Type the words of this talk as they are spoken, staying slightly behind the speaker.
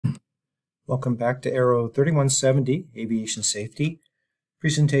Welcome back to AERO 3170, Aviation Safety,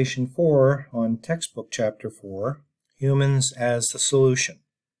 Presentation 4 on Textbook Chapter 4, Humans as the Solution.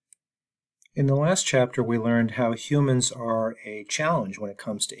 In the last chapter, we learned how humans are a challenge when it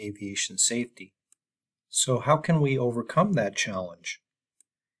comes to aviation safety. So how can we overcome that challenge?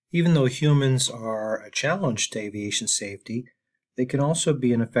 Even though humans are a challenge to aviation safety, they can also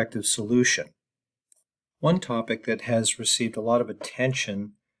be an effective solution. One topic that has received a lot of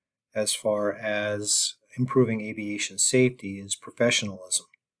attention as far as improving aviation safety is professionalism.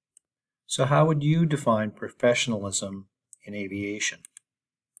 So how would you define professionalism in aviation?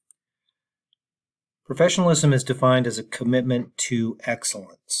 Professionalism is defined as a commitment to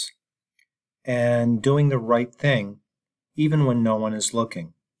excellence and doing the right thing even when no one is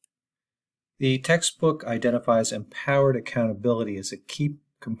looking. The textbook identifies empowered accountability as a key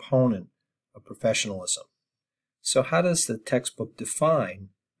component of professionalism. So how does the textbook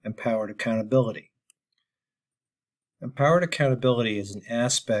define empowered accountability? Empowered accountability is an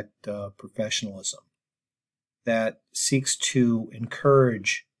aspect of professionalism that seeks to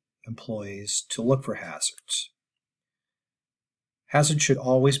encourage employees to look for hazards. Hazards should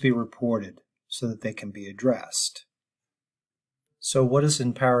always be reported so that they can be addressed. So what does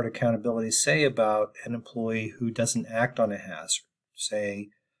empowered accountability say about an employee who doesn't act on a hazard? Say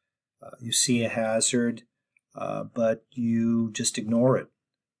you see a hazard, but you just ignore it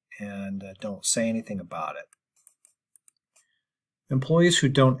and don't say anything about it. Employees who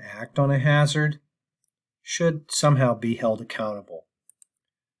don't act on a hazard should somehow be held accountable.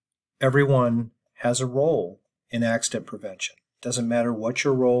 Everyone has a role in accident prevention. It doesn't matter what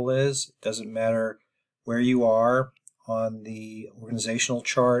your role is. It doesn't matter where you are on the organizational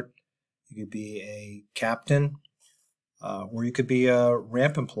chart. You could be a captain or you could be a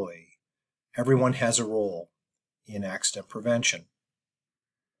ramp employee. Everyone has a role in accident prevention.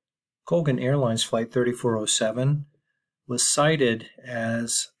 Colgan Airlines Flight 3407 was cited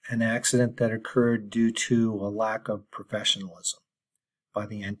as an accident that occurred due to a lack of professionalism by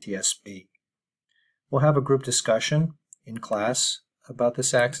the NTSB. We'll have a group discussion in class about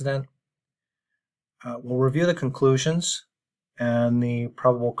this accident. We'll review the conclusions and the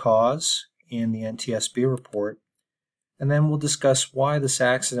probable cause in the NTSB report, and then we'll discuss why this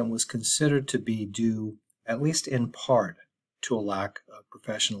accident was considered to be due, at least in part, to a lack of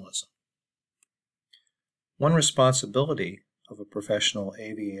professionalism. One responsibility of a professional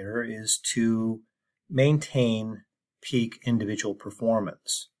aviator is to maintain peak individual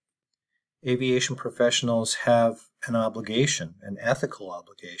performance. Aviation professionals have an obligation, an ethical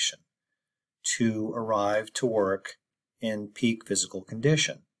obligation, to arrive to work in peak physical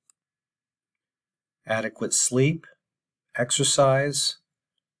condition. Adequate sleep, exercise,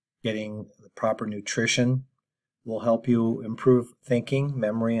 getting the proper nutrition will help you improve thinking,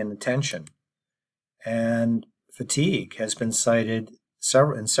 memory, and attention. And fatigue has been cited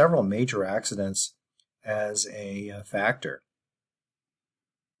in several major accidents as a factor.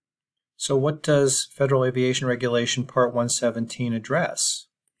 So what does Federal Aviation Regulation Part 117 address?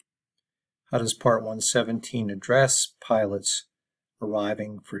 How does Part 117 address pilots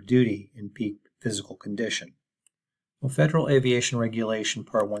arriving for duty in peak physical condition? Well, Federal Aviation Regulation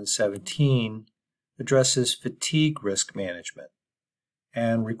Part 117 addresses fatigue risk management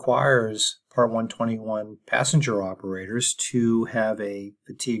and requires Part 121 passenger operators to have a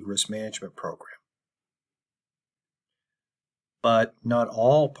fatigue risk management program. But not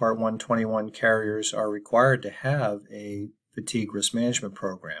all Part 121 carriers are required to have a fatigue risk management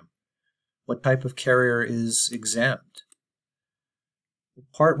program. What type of carrier is exempt?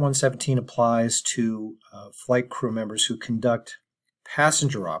 Part 117 applies to flight crew members who conduct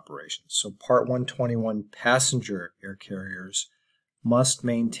passenger operations. So Part 121 passenger air carriers must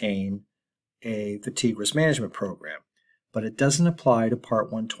maintain a fatigue risk management program, but it doesn't apply to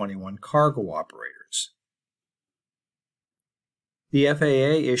Part 121 cargo operators. The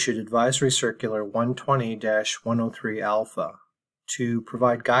FAA issued Advisory Circular 120-103 Alpha to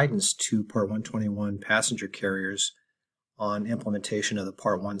provide guidance to Part 121 passenger carriers on implementation of the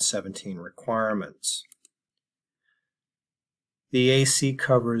Part 117 requirements. The AC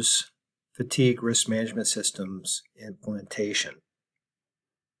covers fatigue risk management systems implementation.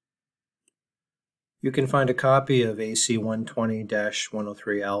 You can find a copy of AC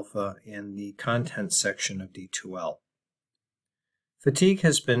 120-103 Alpha in the Contents section of D2L. Fatigue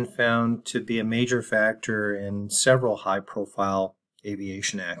has been found to be a major factor in several high-profile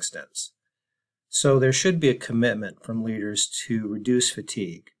aviation accidents. So there should be a commitment from leaders to reduce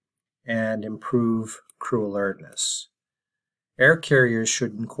fatigue and improve crew alertness. Air carriers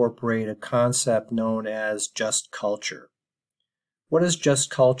should incorporate a concept known as just culture, What is just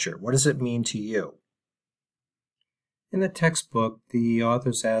culture? What does it mean to you? In the textbook, the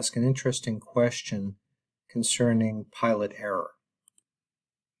authors ask an interesting question concerning pilot error.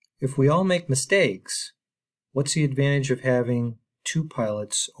 If we all make mistakes, what's the advantage of having two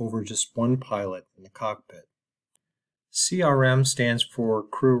pilots over just one pilot in the cockpit? CRM stands for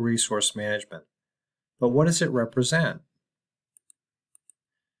Crew Resource Management, but what does it represent?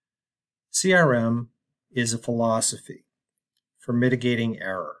 CRM is a philosophy for mitigating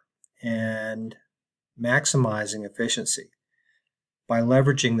error and maximizing efficiency by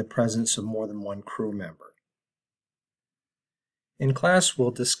leveraging the presence of more than one crew member. In class, we'll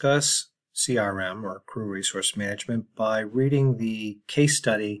discuss CRM, or Crew Resource Management, by reading the case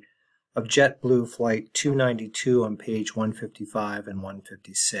study of JetBlue Flight 292 on page 155 and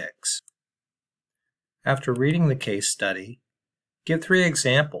 156. After reading the case study, give 3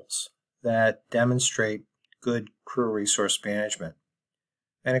 examples that demonstrate good crew resource management,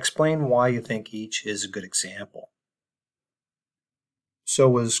 and explain why you think each is a good example. So,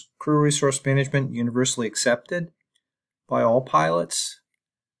 was crew resource management universally accepted by all pilots?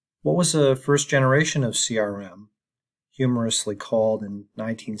 What was the first generation of CRM humorously called in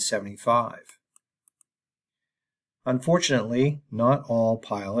 1975? Unfortunately, not all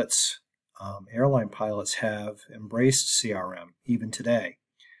pilots, airline pilots, have embraced CRM even today.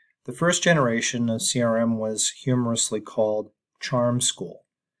 The first generation of CRM was humorously called Charm School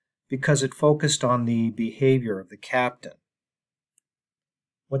because it focused on the behavior of the captain.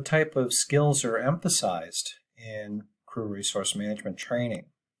 What type of skills are emphasized in crew resource management training?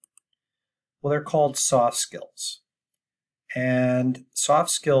 Well, they're called soft skills. And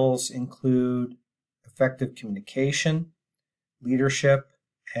soft skills include effective communication, leadership,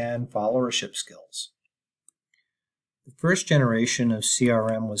 and followership skills. The first generation of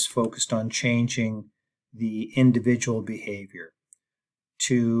CRM was focused on changing the individual behavior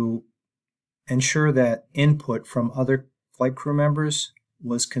to ensure that input from other flight crew members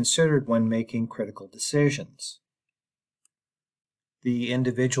was considered when making critical decisions. The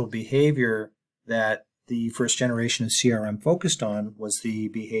individual behavior that the first generation of CRM focused on was the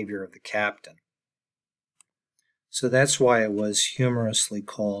behavior of the captain. So that's why it was humorously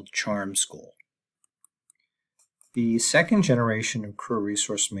called Charm School. The second generation of crew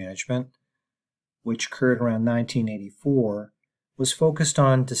resource management, which occurred around 1984, was focused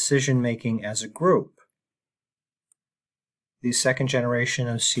on decision-making as a group. The second generation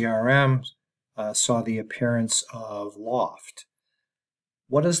of CRM saw the appearance of LOFT.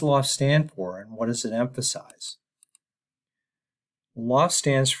 What does LOFT stand for, and what does it emphasize? LOFT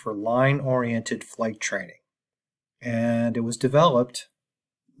stands for Line-Oriented Flight Training, and it was developed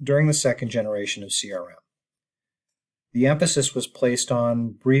during the second generation of CRM. The emphasis was placed on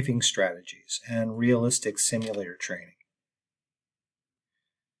briefing strategies and realistic simulator training.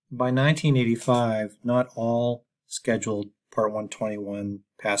 By 1985, not all scheduled Part 121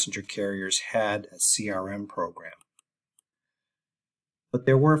 passenger carriers had a CRM program. But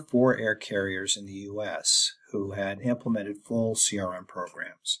there were 4 air carriers in the U.S. who had implemented full CRM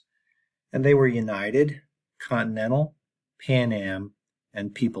programs, and they were United, Continental, Pan Am,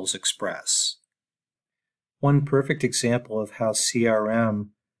 and People's Express. One perfect example of how CRM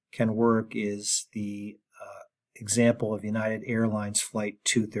can work is the example of United Airlines Flight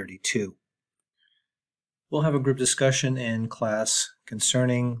 232. We'll have a group discussion in class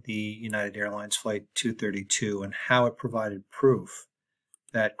concerning the United Airlines Flight 232 and how it provided proof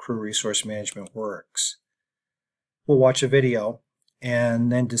that crew resource management works. We'll watch a video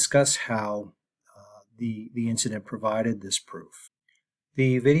and then discuss how the incident provided this proof.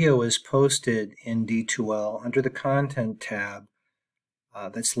 The video is posted in D2L under the Content tab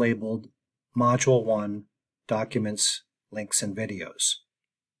that's labeled Module 1, Documents, Links, and Videos.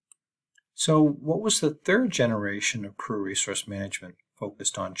 So what was the third generation of crew resource management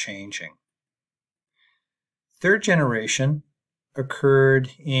focused on changing? Third generation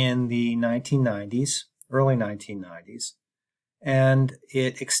occurred in the 1990s, early 1990s, and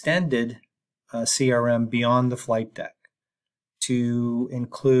it extended CRM beyond the flight deck to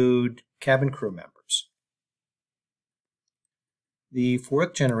include cabin crew members. The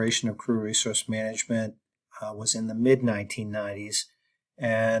fourth generation of crew resource management was in the mid-1990s,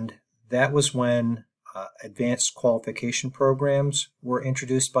 and that was when advanced qualification programs were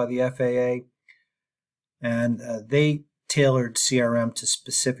introduced by the FAA, and they tailored CRM to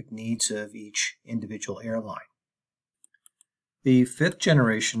specific needs of each individual airline. The fifth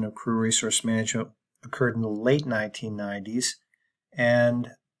generation of crew resource management occurred in the late 1990s,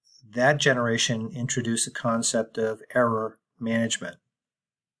 and that generation introduced the concept of error management.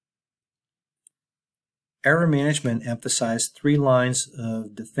 Error management emphasized 3 lines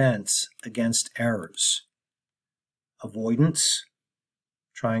of defense against errors: avoidance,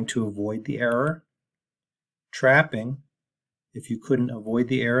 trying to avoid the error; trapping, if you couldn't avoid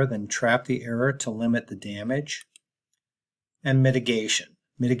the error, then trap the error to limit the damage; and mitigation,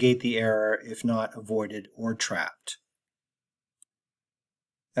 mitigate the error if not avoided or trapped.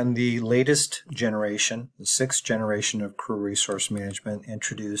 And the latest generation, the 6th generation of crew resource management,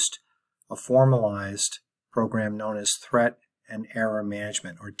 introduced a formalized program known as Threat and Error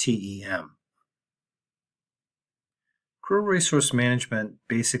Management, or TEM. Crew resource management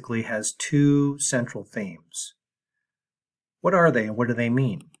basically has 2 central themes. What are they and what do they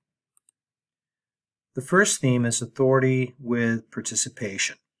mean? The first theme is authority with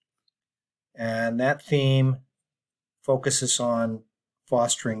participation, and that theme focuses on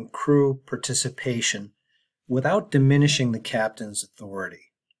fostering crew participation without diminishing the captain's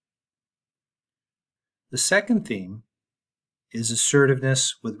authority. The second theme is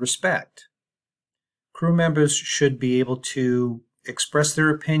assertiveness with respect. Crew members should be able to express their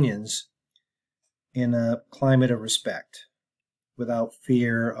opinions in a climate of respect, without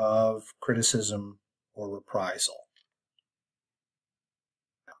fear of criticism or reprisal.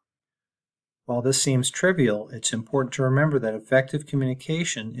 While this seems trivial, it's important to remember that effective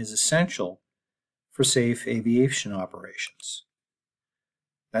communication is essential for safe aviation operations.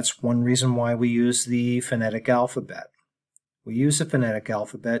 That's one reason why we use the phonetic alphabet. We use the phonetic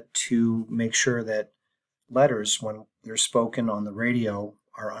alphabet to make sure that letters, when they're spoken on the radio,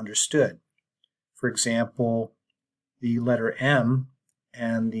 are understood. For example, the letter M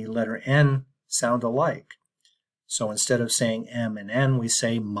and the letter N sound alike. So instead of saying M and N, we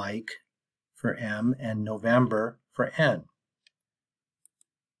say Mike for M and November for N.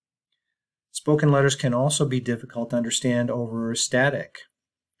 Spoken letters can also be difficult to understand over static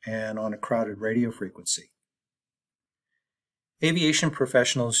and on a crowded radio frequency. Aviation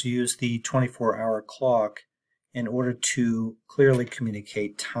professionals use the 24-hour clock in order to clearly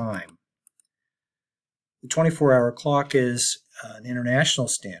communicate time. The 24-hour clock is an international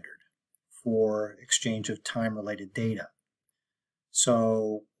standard for exchange of time-related data.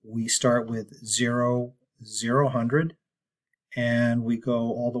 So we start with 0000 and we go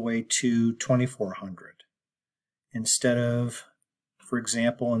all the way to 2400. Instead of, for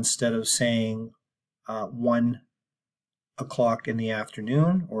example, instead of saying 1 o'clock in the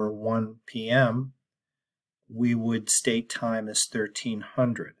afternoon or 1 p.m., we would state time as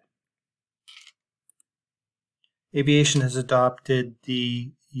 1300. Aviation has adopted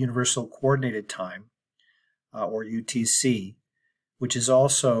the Universal Coordinated Time, or UTC, which is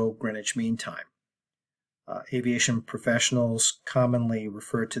also Greenwich Mean Time. Aviation professionals commonly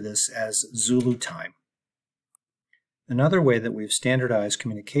refer to this as Zulu time. Another way that we've standardized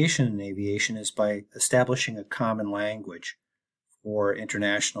communication in aviation is by establishing a common language for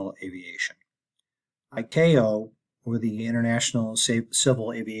international aviation. ICAO, or the International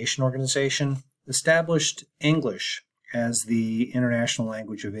Civil Aviation Organization, established English as the international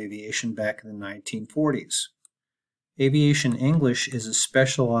language of aviation back in the 1940s. Aviation English is a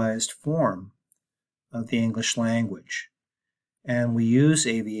specialized form of the English language, and we use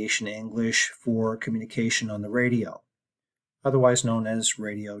aviation English for communication on the radio, otherwise known as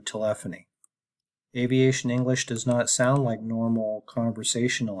radio telephony. Aviation English does not sound like normal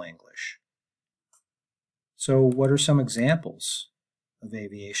conversational English. So what are some examples of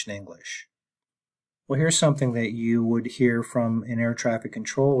aviation English? Well, here's something that you would hear from an air traffic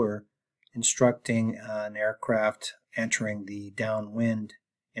controller instructing an aircraft entering the downwind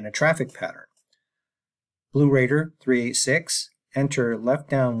in a traffic pattern. Blue Raider 386, enter left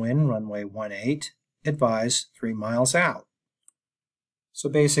downwind runway 18, advise 3 miles out. So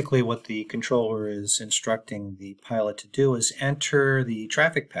basically what the controller is instructing the pilot to do is enter the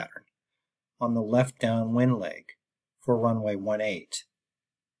traffic pattern on the left downwind leg for runway 18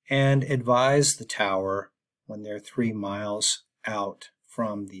 and advise the tower when they're 3 miles out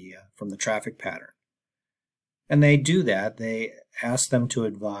from the traffic pattern. And they do that. They ask them to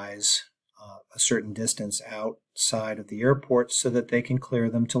advise a certain distance outside of the airport so that they can clear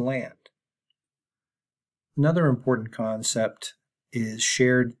them to land. Another important concept is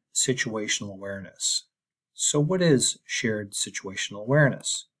shared situational awareness. So what is shared situational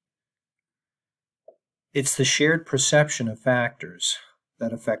awareness? It's the shared perception of factors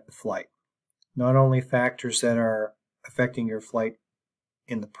that affect the flight. Not only factors that are affecting your flight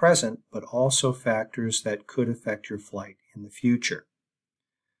in the present, but also factors that could affect your flight in the future.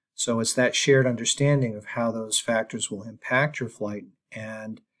 So it's that shared understanding of how those factors will impact your flight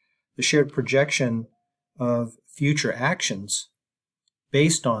and the shared projection of future actions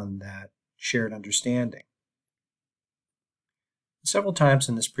based on that shared understanding. Several times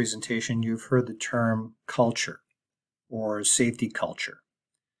in this presentation, you've heard the term culture or safety culture.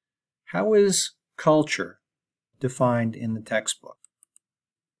 How is culture defined in the textbook?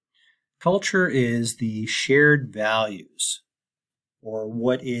 Culture is the shared values, or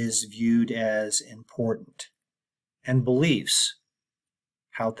what is viewed as important, and beliefs,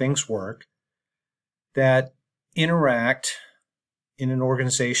 how things work, that interact in an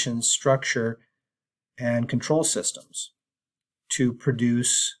organization's structure and control systems to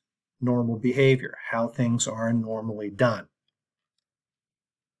produce normal behavior, how things are normally done.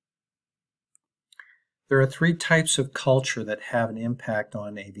 There are three types of culture that have an impact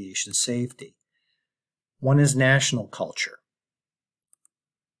on aviation safety. One is national culture.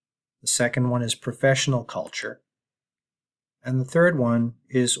 The second one is professional culture. And the third one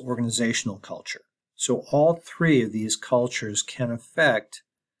is organizational culture. So all three of these cultures can affect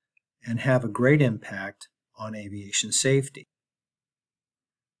and have a great impact on aviation safety.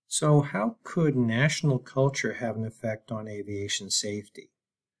 So how could national culture have an effect on aviation safety?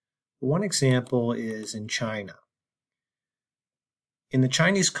 One example is in China. In the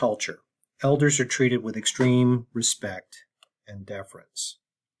Chinese culture, elders are treated with extreme respect and deference.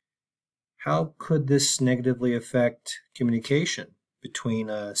 How could this negatively affect communication between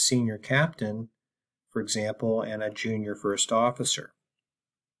a senior captain, for example, and a junior first officer?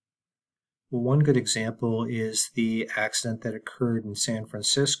 Well, one good example is the accident that occurred in San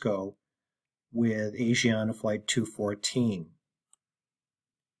Francisco with Asiana Flight 214.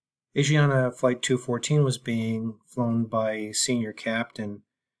 Asiana Flight 214 was being flown by a senior captain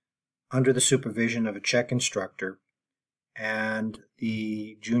under the supervision of a check instructor and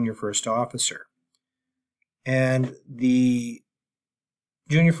the junior first officer. And the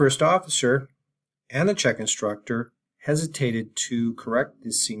junior first officer and the check instructor hesitated to correct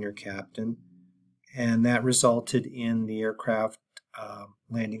this senior captain, and that resulted in the aircraft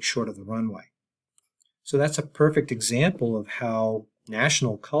landing short of the runway. So that's a perfect example of how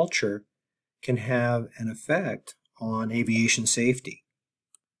national culture can have an effect on aviation safety.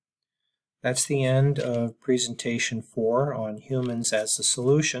 That's the end of presentation 4 on humans as the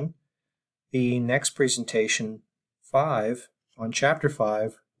solution. The next presentation 5 on chapter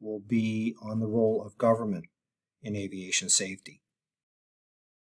 5 will be on the role of government in aviation safety.